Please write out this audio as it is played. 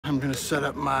I'm going to set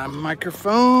up my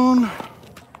microphone.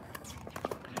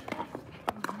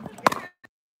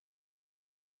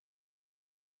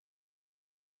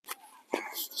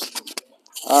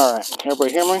 All right,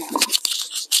 everybody hear me?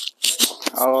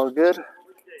 All good?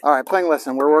 All right, playing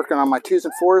lesson. We're working on my 2s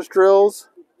and 4s drills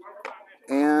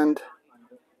and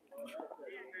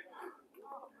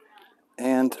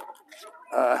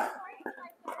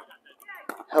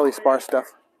heli spar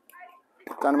stuff.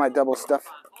 Dynamite double stuff.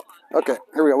 Okay,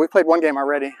 here we go. We played one game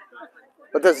already,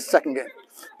 but this is the second game.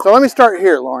 So let me start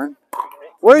here, Loren.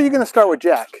 Where are you going to start with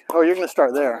Jack? Oh, you're going to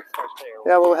start there.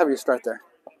 Yeah, we'll have you start there.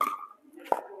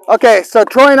 Okay, so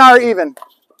Troy and I are even.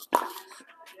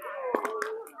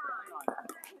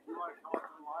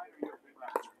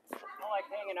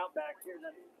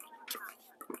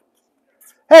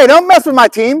 Hey, don't mess with my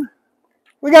team.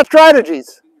 We got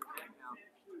strategies.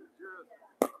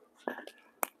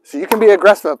 So you can be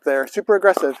aggressive up there, super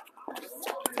aggressive.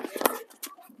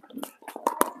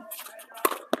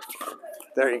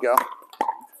 There you go.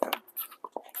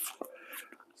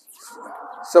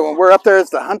 So when we're up there as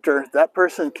the hunter, that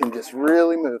person can just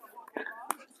really move.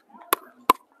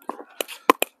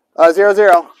 0,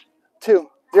 0, 2,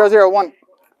 0, 0, 1.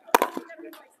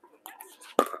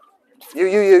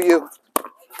 You.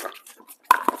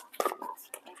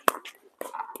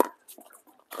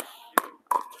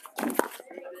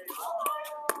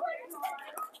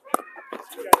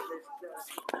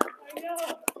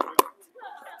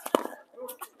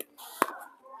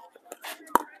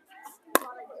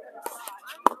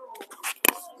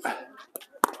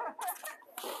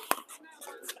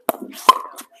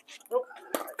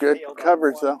 Good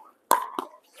coverage, though.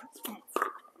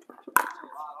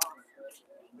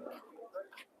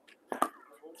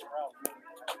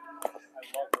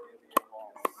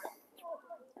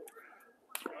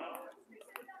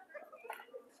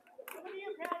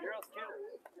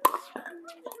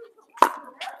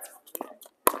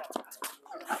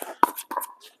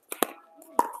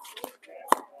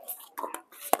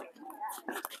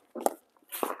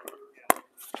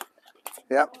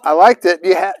 Yeah, I liked it.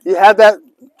 You had that.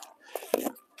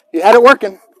 You had it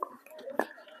working.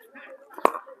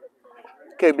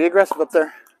 Okay, be aggressive up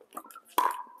there.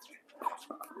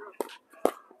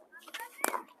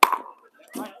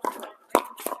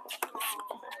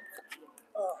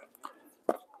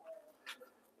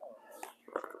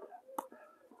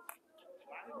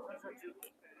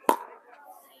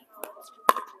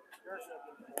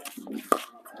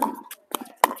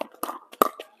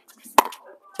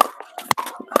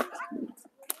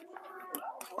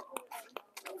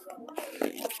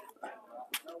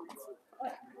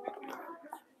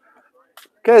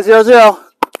 Okay, 0, 0.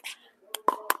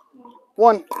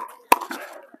 1.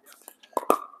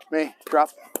 Me,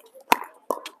 drop.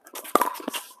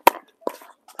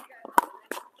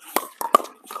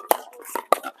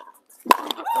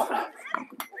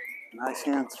 Nice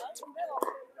hands.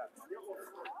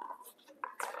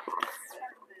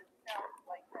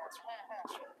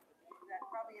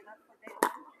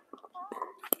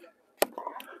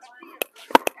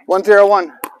 One, 0,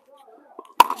 1.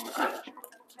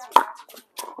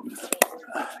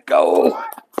 Go.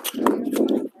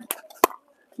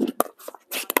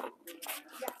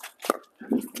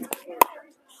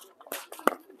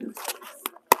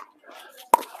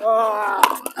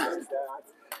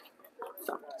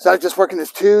 So I was just working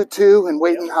this 2, 2, and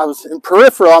waiting. I was in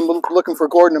peripheral. I'm looking for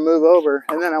Gordon to move over,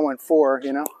 and then I went 4.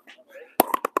 You know.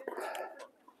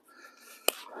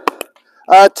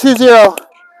 2, 0,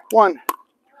 1.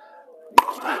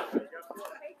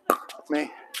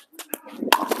 Me.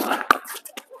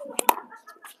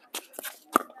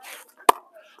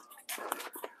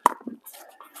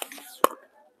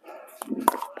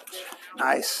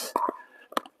 Nice.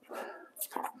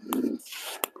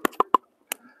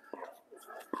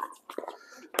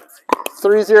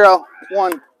 3, 0,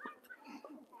 1.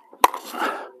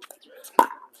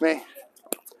 Me.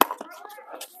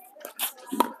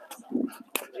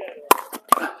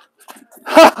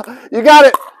 You got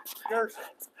it.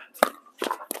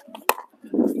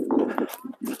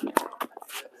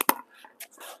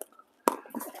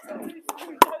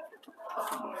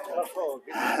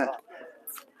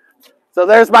 So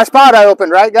there's my spot I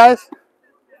opened, right, guys?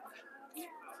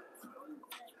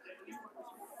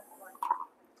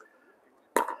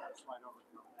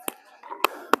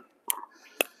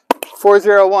 Four,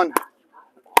 0, 1.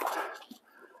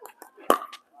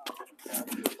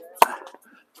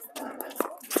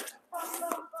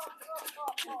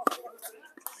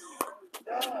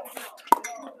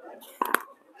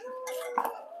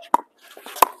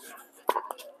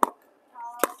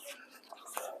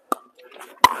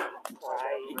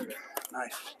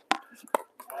 Nice.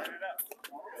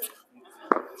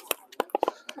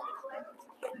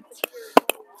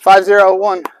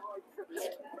 5-0-1.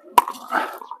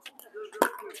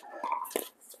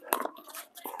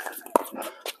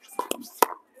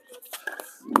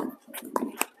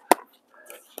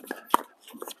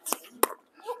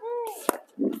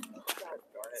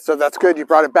 So that's good. You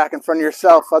brought it back in front of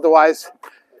yourself. Otherwise,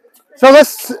 so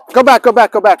let's go back,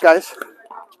 guys.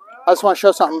 I just want to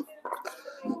show something.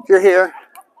 If you're here.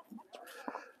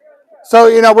 So,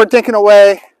 you know, we're dinking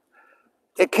away.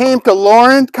 It came to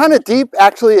Loren, kind of deep.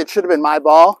 Actually, it should have been my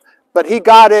ball, but he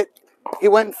got it. He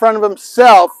went in front of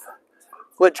himself,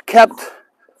 which kept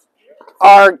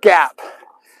our gap.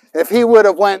 If he would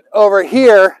have went over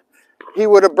here, he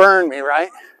would have burned me, right?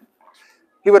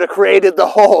 He would have created the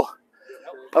hole.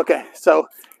 Okay, so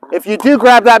if you do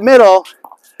grab that middle,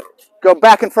 go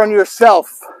back in front of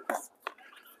yourself.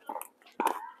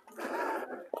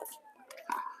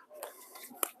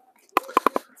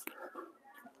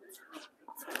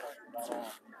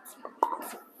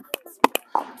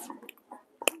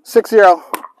 Six, 0,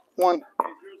 1.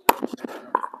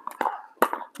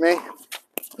 Me.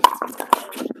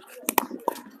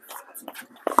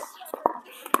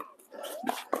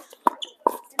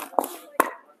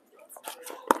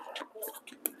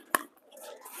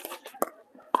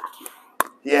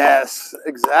 Yes,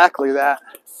 exactly that.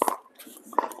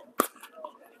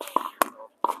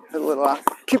 A little out.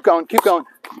 Keep going, keep going.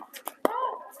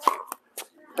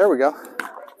 There we go.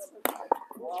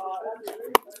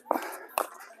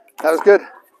 That was good.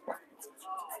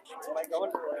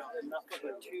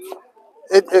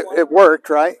 It worked,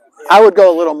 right? I would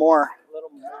go a little more.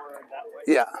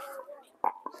 Yeah.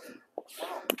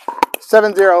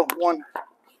 7-0-1.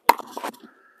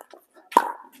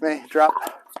 Me, drop.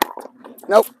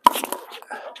 Nope.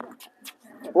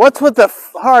 What's with the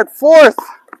hard fourth?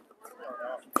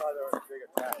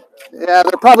 Yeah,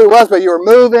 there probably was, but you were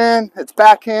moving. It's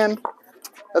backhand.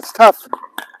 That's tough.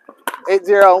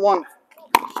 8-0-1.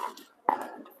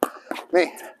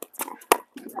 Me.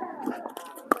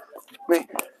 Me.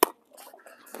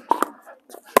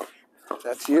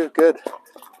 That's you. Good.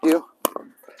 You.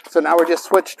 So now we're just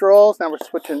switched roles. Now we're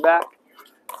switching back.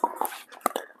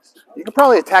 You can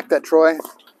probably attack that, Troy.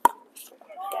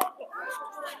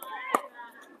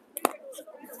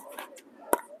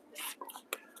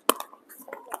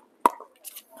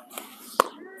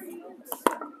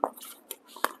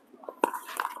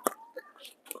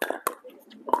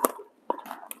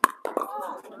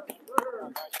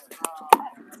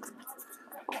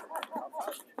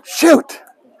 Shoot!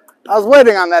 I was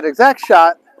waiting on that exact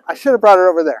shot. I should have brought it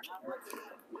over there.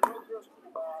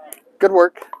 Good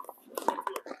work.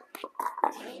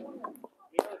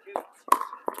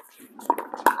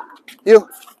 You.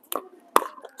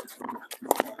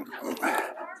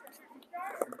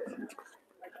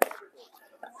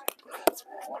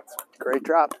 Great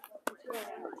drop.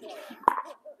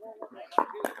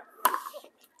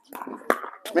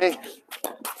 Me.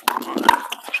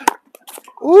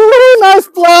 Ooh, nice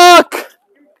block.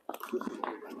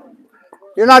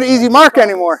 You're not an easy mark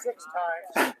anymore.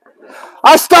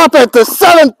 I stop at the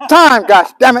 7th time. Gosh,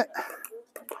 damn it.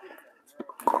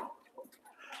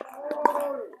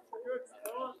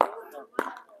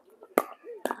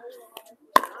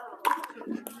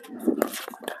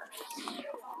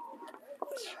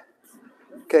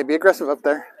 Okay, be aggressive up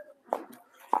there.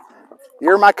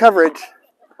 You're my coverage.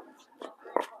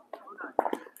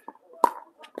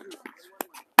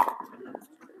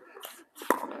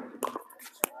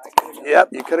 Yep,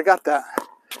 you could have got that.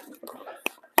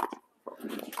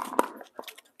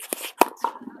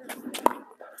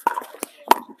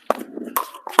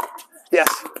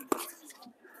 Yes.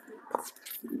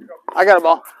 I got a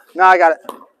ball. No, I got it.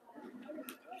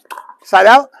 Side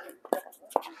out.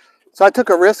 So I took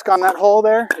a risk on that hole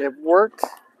there. It worked.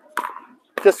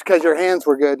 Just because your hands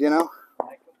were good, you know?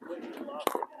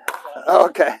 Oh,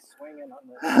 okay.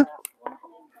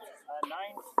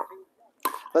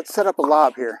 Let's set up a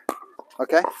lob here.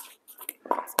 Okay?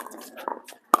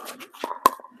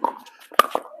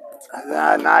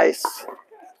 Nice.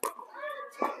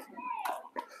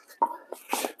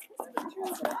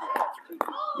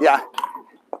 Yeah.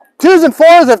 2s and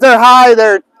 4s, if they're high,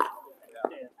 they're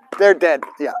dead.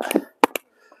 Yeah.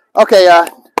 Okay,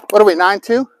 what are we,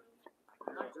 9-2?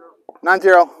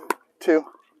 9-0-2.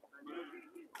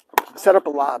 Set up a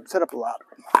lob. Set up a lob.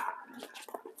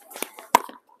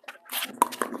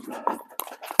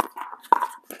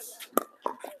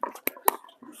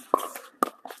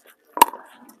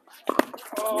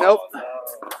 Nope.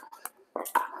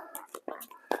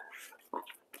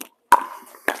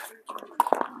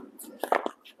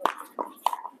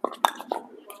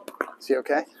 Is he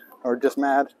okay? Or just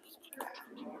mad?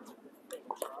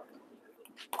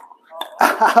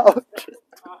 Ouch.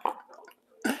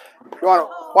 You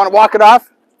want to walk it off?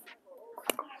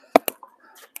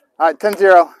 All right,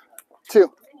 10-0.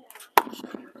 2.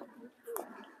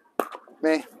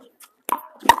 Me.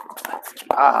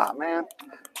 Ah, man.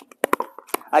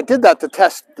 I did that to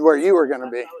test where you were going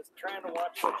to be. I was trying to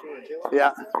watch what you were doing.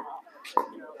 Yeah.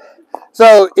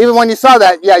 So even when you saw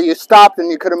that, yeah, you stopped and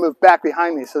you could have moved back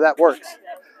behind me, so that works.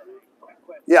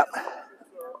 Yeah.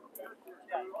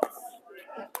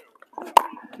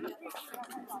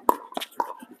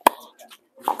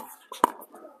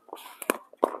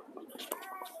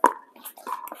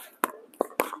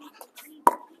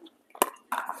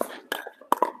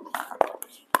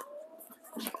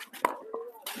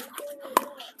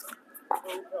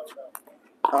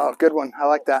 Oh, good one. I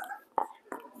like that.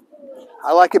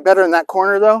 I like it better in that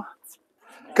corner, though,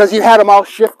 because you had them all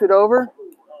shifted over.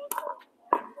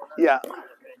 Yeah.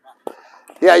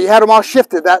 Yeah, you had them all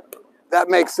shifted. That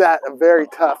makes that a very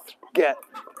tough get.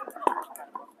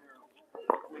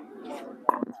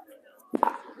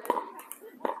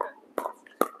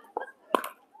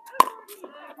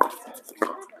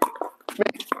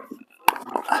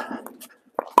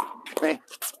 Me.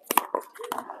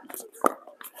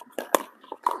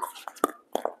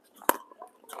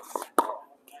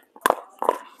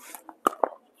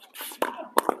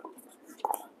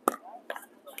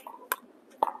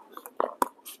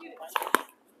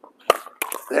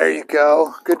 There you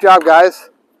go. Good job, guys.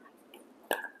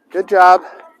 Good job.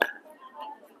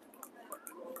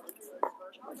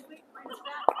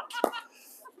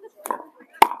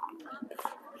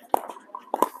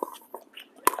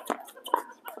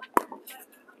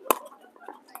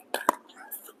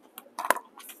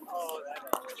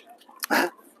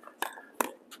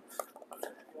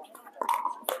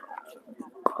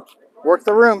 Work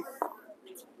the room.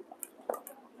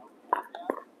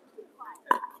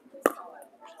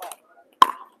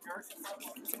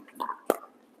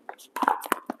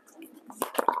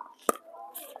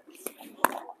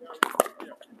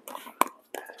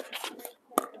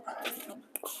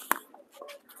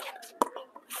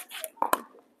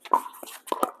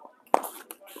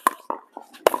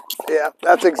 Yeah,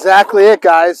 that's exactly it,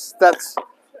 guys.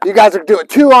 You guys are doing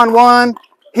 2-on-1.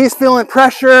 He's feeling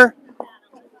pressure.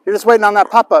 You're just waiting on that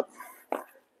pop-up.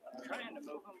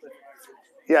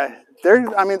 Yeah,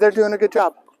 they're doing a good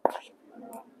job.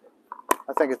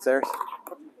 I think it's theirs.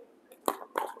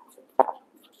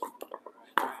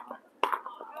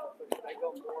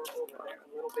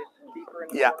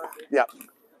 Yeah, yeah.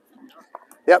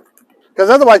 Yep. Because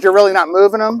otherwise you're really not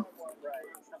moving them.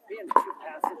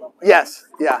 Yes,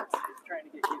 yeah.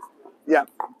 Yeah,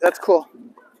 that's cool.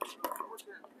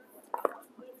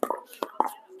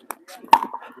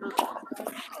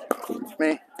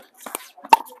 Me.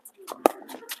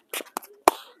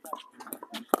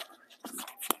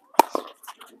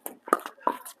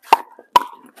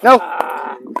 No.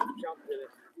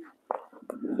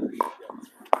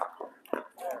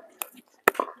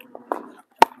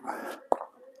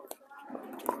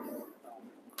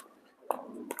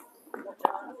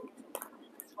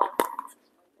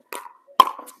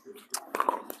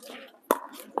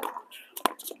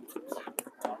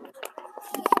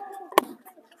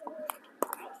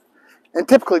 And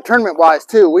typically, tournament-wise,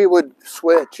 too, we would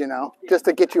switch, just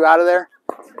to get you out of there,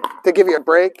 to give you a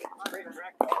break.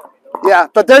 Yeah,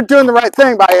 but they're doing the right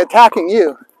thing by attacking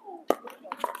you.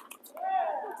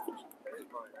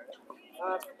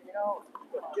 The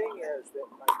thing is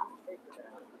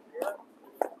that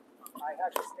I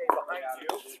had to stay behind you.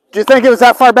 Do you think it was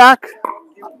that far back? It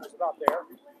was about there.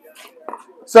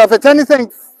 So if it's anything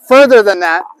further than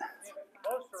that.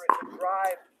 Closer, it can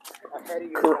drive ahead of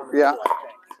you. Yeah.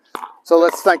 So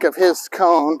let's think of his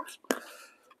cone.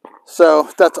 So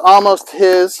that's almost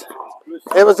his.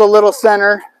 It was a little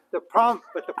center. The problem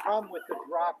with the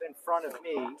drop in front of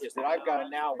me is that I've got to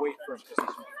now wait for him to.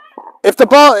 If the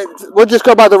ball, we'll just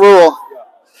go by the rule.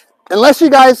 Unless you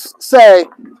guys say,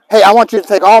 hey, I want you to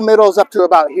take all middles up to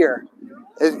about here.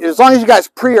 As long as you guys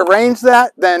prearrange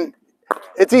that, then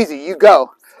it's easy. You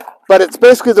go. But it's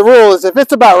basically the rule is if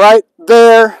it's about right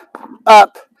there,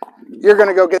 up, you're going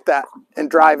to go get that and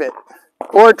drive it.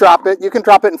 Or drop it. You can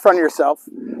drop it in front of yourself.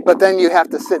 But then you have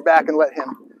to sit back and let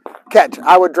him catch.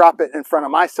 I would drop it in front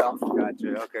of myself.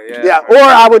 Gotcha. Okay. Yeah. Yeah. Or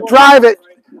I would drive it.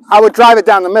 I would drive it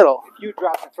down the middle. If you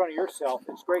drop in front of yourself,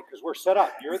 it's great because we're set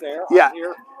up. You're there. Yeah. I'm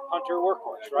here. Hunter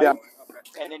workhorse, right? Yeah.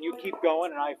 Okay. And then you keep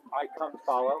going, and I come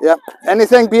follow. Yep.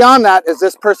 Anything beyond that is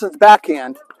this person's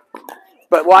backhand.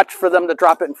 But watch for them to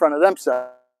drop it in front of themselves.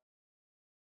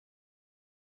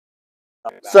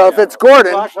 So if it's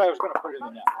Gordon, Well, actually, I was going to put it in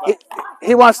the net.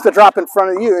 he wants to drop in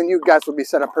front of you, and you guys will be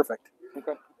set up perfect.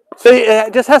 Okay. So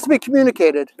it just has to be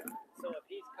communicated. So if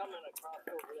he's coming across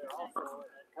over there also,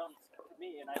 and it comes to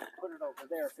me, and I put it over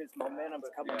there, if his momentum's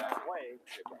coming that way,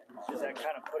 does that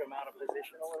kind of put him out of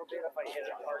position a little bit if I hit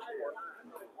it hard?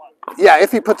 Yeah,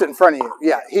 if he puts it in front of you.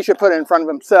 Yeah, he should put it in front of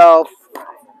himself,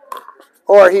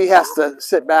 or he has to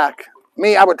sit back.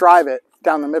 Me, I would drive it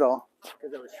down the middle.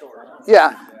 Because it was short.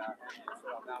 Yeah.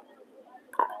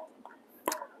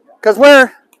 Because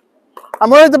I'm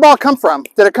where did the ball come from?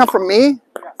 Did it come from me?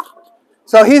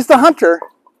 So he's the hunter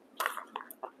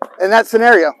in that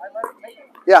scenario.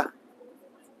 Yeah.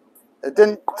 It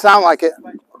didn't sound like it.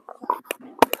 All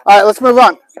right, let's move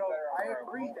on. So I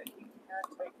agree that he can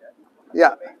take it. Yeah.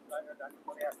 Let me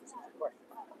ask this question.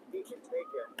 He can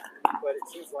take it, but it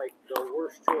seems like the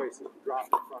worst choice is to drop in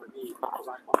front of me because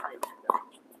I'm behind him.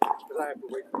 Because I have to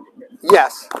wait for him to hit.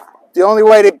 Yes. The only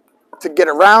way to get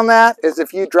around that is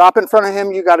if you drop in front of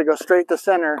him, you got to go straight to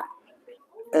center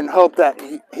and hope that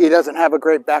he doesn't have a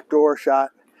great backdoor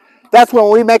shot. That's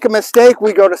when we make a mistake,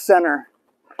 we go to center.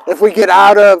 If we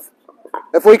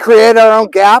create our own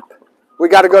gap, we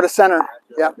got to go to center.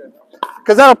 Yeah.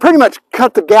 Because that'll pretty much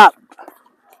cut the gap.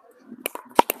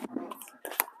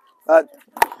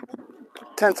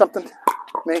 10 something,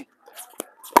 me.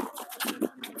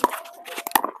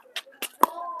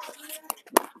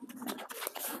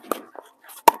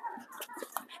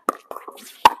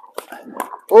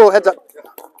 Oh, heads up.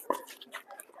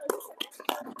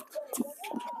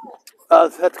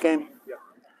 That's game.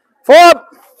 4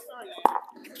 up.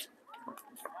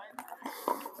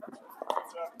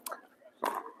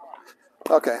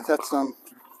 Okay, that's 11-2.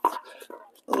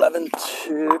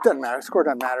 It doesn't matter. Score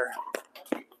doesn't matter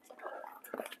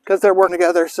because they're working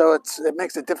together, so it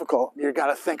makes it difficult. You got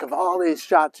to think of all these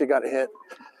shots you got to hit.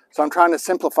 So I'm trying to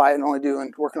simplify it and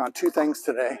working on 2 things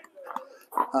today.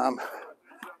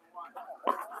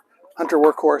 Hunter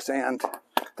Workhorse and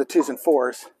the 2s and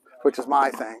 4s, which is my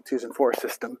thing, 2s and 4s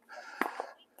system.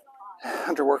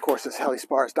 Hunter Workhorse is Heli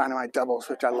Spars Dynamite Doubles,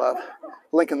 which I love.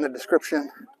 Link in the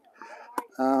description.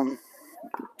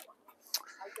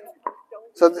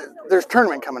 So there's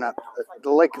tournament coming up,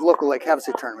 the local Lake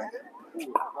Havasu tournament.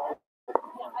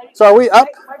 So are we up?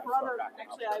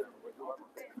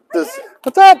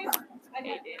 What's up?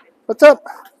 What's up?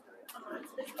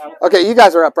 Okay, you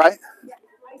guys are up, right?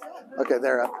 Okay,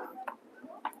 they're up.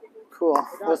 Cool.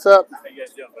 What's up?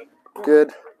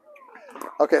 Good.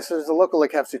 Okay, so there's a local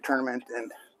Lake Havasu tournament,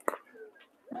 and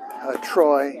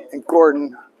Troy and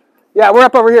Gordon. Yeah, we're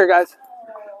up over here, guys.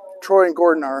 Troy and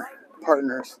Gordon are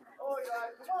partners.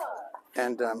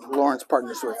 And Loren's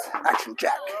partners with Action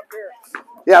Jack.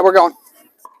 Yeah, we're going.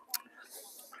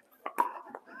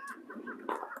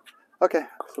 Okay,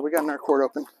 so we got our court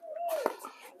open.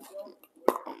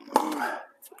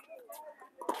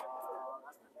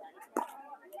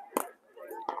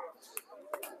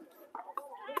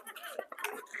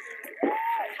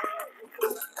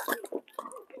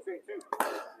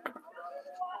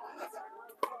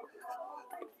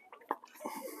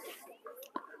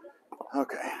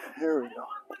 Okay, here we go.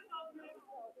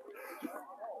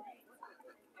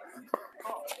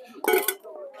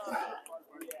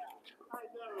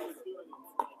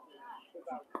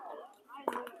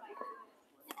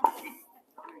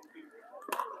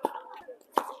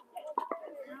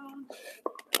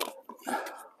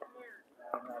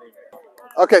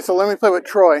 Okay, so let me play with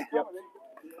Troy. Yep.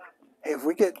 Hey, if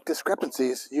we get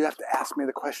discrepancies, you have to ask me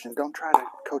the question. Don't try to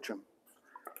coach him.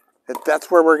 That's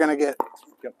where we're going to get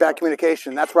bad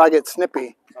communication. That's where I get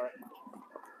snippy. All right.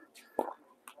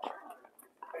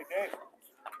 Hey, Dave.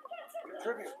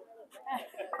 Tribute.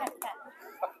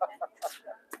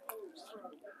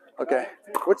 Okay.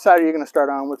 Which side are you going to start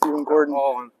on with you and Gordon?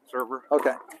 All on server.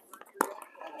 Okay.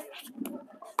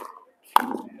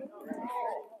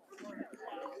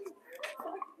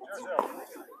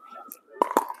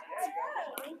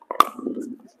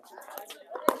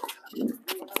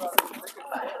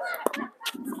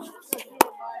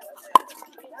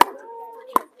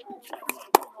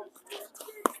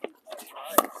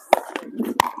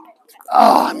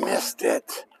 Oh, I missed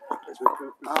it.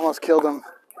 I almost killed him.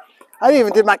 I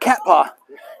even did my cat paw.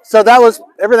 So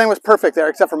everything was perfect there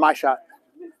except for my shot.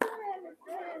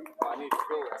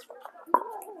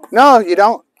 No, you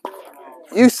don't.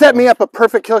 You set me up a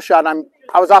perfect kill shot.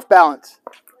 I was off balance.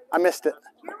 I missed it.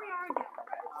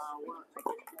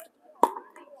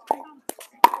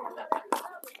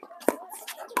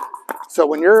 So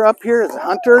when you're up here as a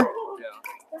hunter,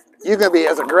 you're going to be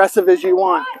as aggressive as you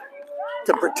want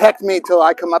to protect me till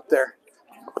I come up there.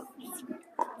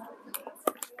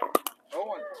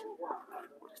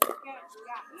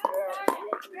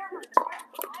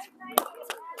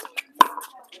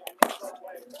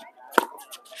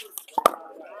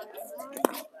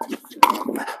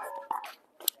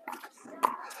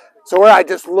 So where I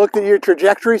just looked at your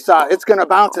trajectory, saw it's going to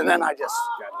bounce, and then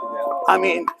I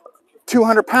mean,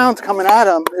 200 pounds coming at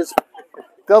them is,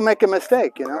 they'll make a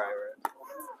mistake, you know.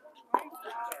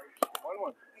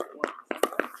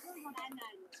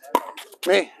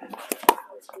 Me.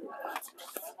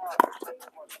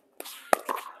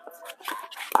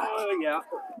 Oh, yeah.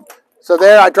 So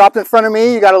there, I dropped in front of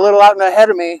me. You got a little out and ahead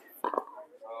of me.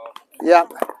 Yeah.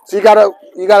 So you gotta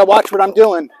watch what I'm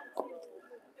doing.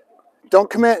 Don't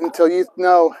commit until you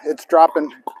know it's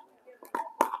dropping.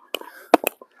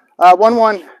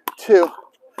 1-1-2.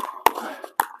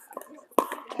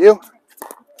 You.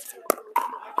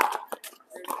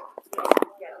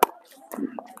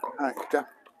 All right, good job.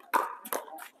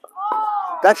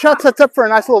 That shot sets up for a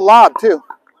nice little lob too.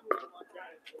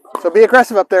 So be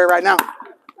aggressive up there right now.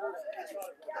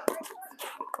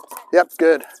 Yep,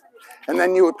 good. And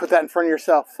then you would put that in front of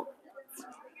yourself.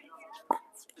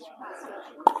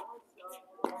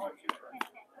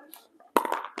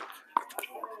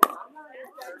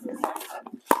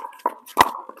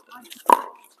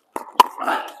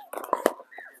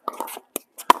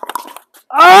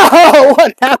 Oh,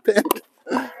 what happened?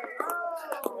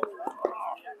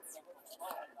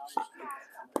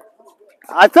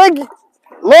 I think,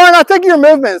 Loren, I think your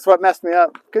movement is what messed me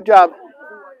up. Good job.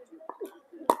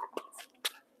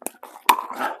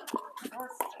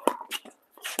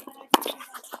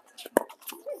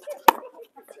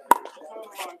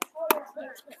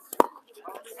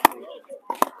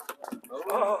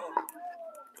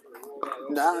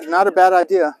 Not a bad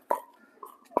idea.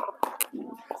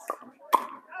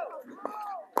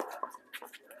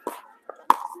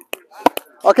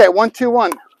 Okay,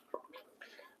 1-2-1.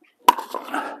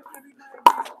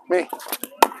 Me.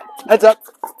 Heads up.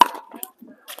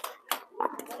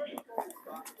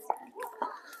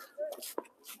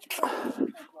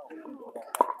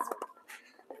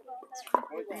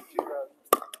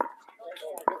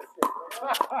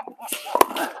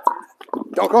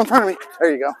 Don't go in front of me.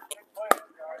 There you go.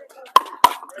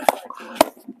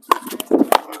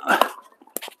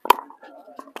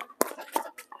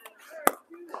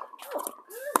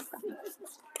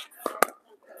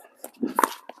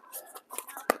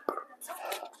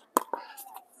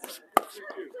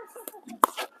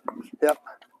 Yep.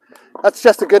 That's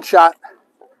just a good shot.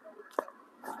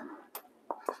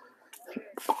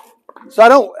 So I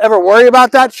don't ever worry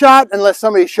about that shot unless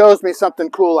somebody shows me something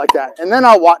cool like that. And then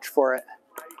I'll watch for it.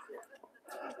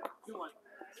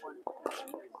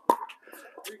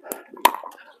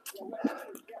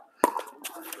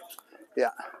 Yeah.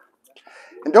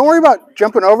 And don't worry about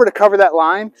jumping over to cover that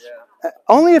line.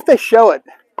 Only if they show it.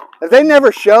 If they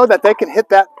never show that they can hit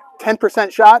that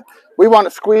 10% shot, we want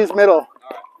to squeeze middle.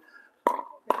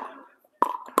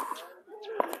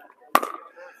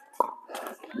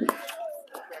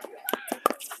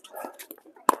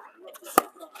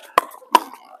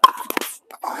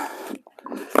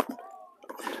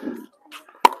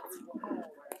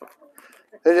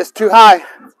 They're just too high.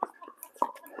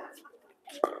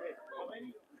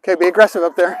 Okay, be aggressive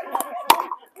up there.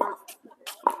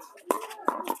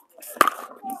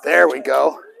 There we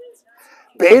go.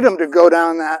 Bait them to go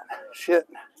down that shit.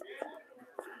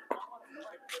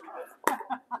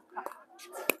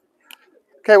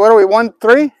 Okay, what are we,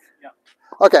 1-3? Yeah.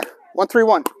 Okay,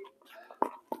 1-3-1.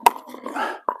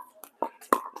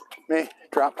 Me,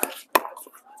 drop.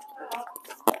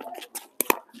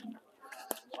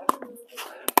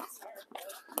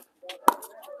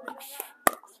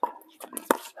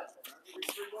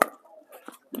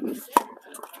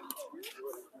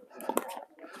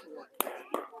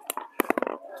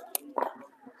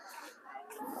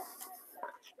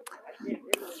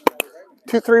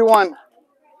 Two, 3-1.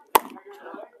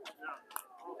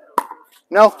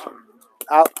 No.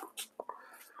 Out.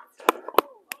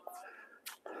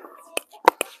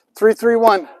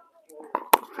 3-3-1.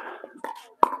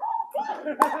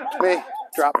 Me.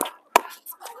 Drop.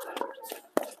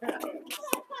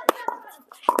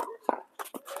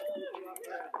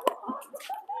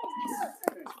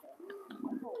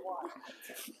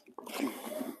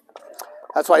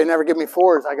 That's why you never give me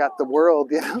fours. I got the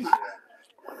world, you know.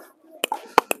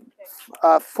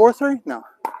 4-3? No.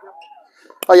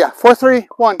 Oh yeah,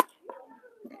 4-3-1.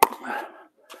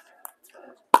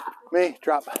 Me,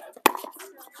 drop.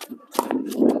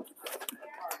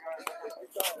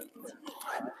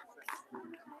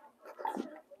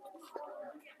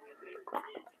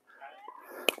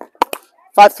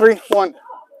 Five, 3, 1.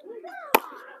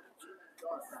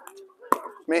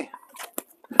 Me.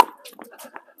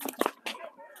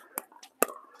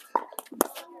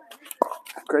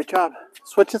 Great job.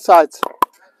 Switching sides.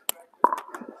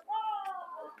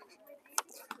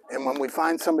 And when we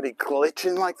find somebody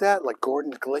glitching like that, like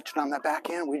Gordon's glitching on that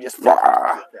backhand, we just,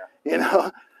 you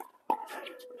know.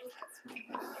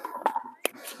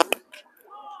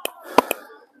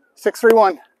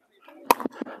 6-3-1.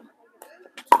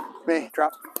 Me,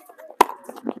 drop.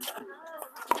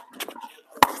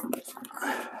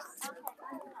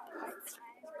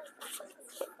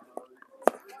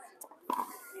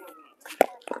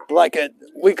 Like it,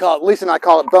 we call it, Lisa and I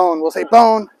call it bone. We'll say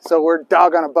bone, so we're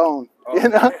dog on a bone, you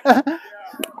know?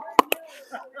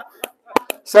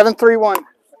 7-3-1.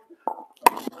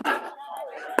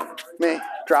 Me,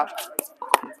 drop.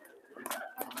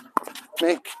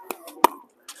 Me.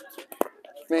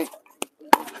 Me.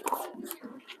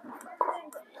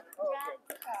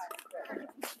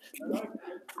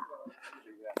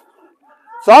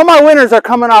 So all my winners are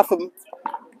coming off of,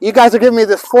 you guys are giving me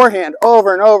this forehand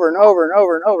over and over and over and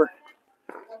over and over.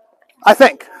 I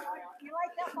think.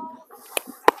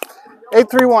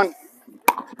 8-3-1.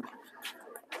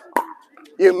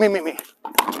 You, me.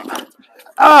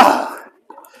 Ah!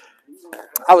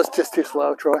 I was just too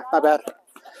slow, Troy. My bad.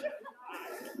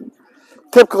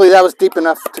 Typically, that was deep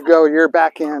enough to go your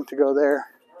backhand to go there.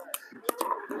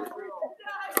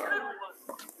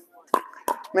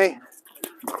 Me.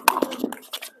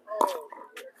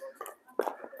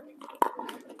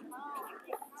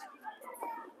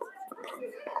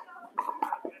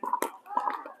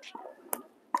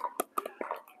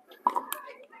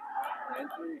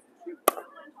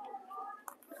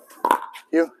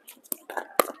 You.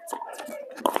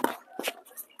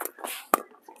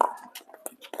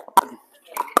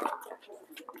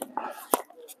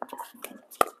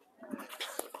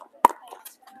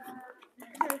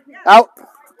 Out.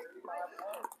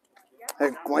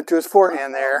 It went to his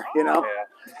forehand there, you know.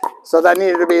 So that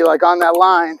needed to be like on that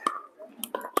line.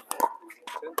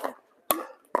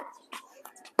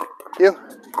 You.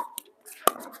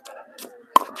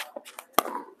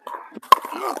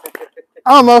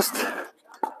 Almost.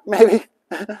 Maybe.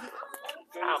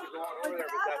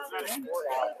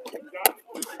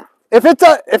 If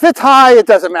it's high, it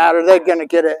doesn't matter. They're gonna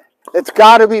get it. It's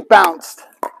got to be bounced.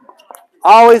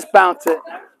 Always bounce it.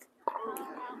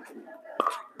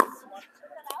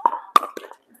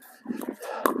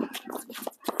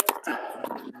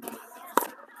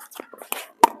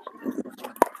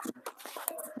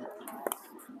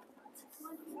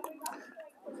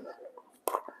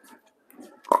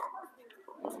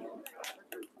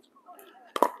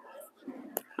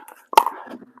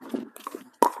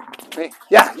 Me?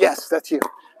 Yeah, yes, that's you.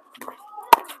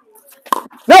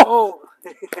 No! Oh.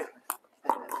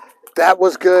 That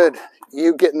was good.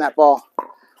 You getting that ball.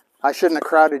 I shouldn't have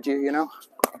crowded you, you know.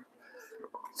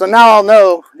 So now I'll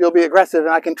know you'll be aggressive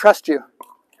and I can trust you.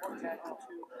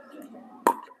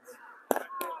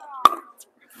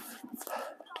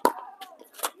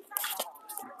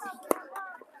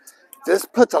 This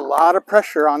puts a lot of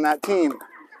pressure on that team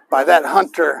by that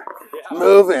hunter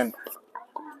moving.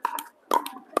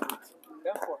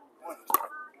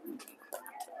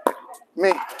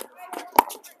 Me.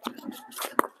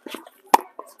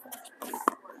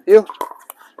 You.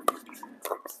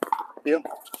 You.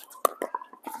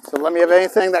 So let me have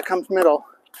anything that comes middle.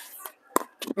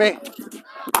 Me.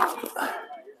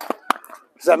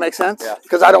 Does that make sense? Yeah.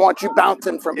 Because I don't want you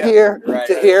bouncing from here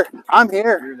to here. I'm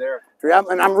here. You're there. Yeah,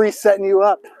 and I'm resetting you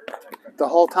up the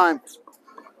whole time.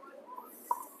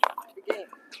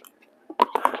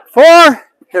 4.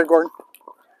 Here, Gordon.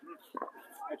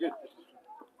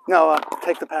 No,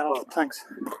 take the paddle. Thanks.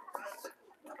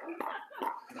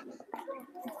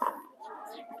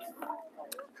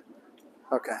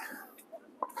 Okay.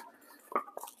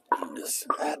 Just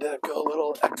had to go a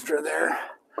little extra there.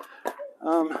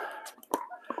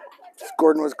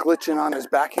 Gordon was glitching on his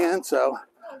backhand, so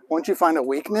once you find a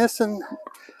weakness, and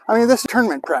I mean, this is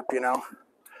tournament prep, you know.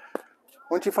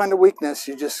 Once you find a weakness,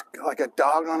 you just, like a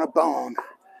dog on a bone,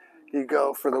 you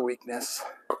go for the weakness.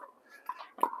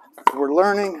 We're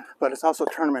learning, but it's also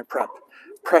tournament prep.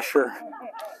 Pressure.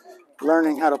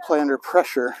 Learning how to play under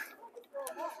pressure.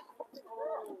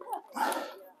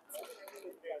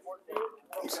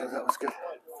 So that was good.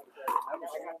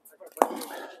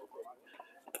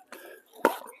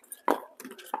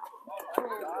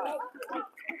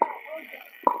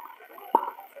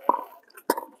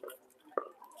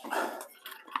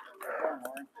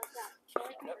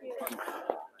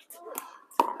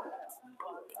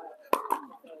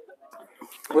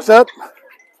 What's up?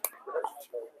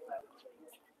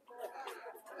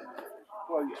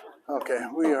 Okay,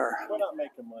 we are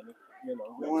making money, you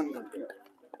know. One,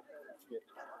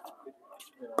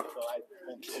 You know, so I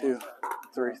spent 2,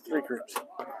 3 groups.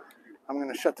 I'm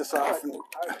going to shut this off and you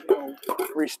know,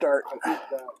 restart. I think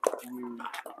that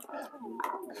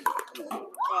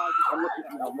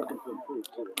I'm looking to improve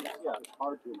too. Yeah, it's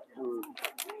hard to improve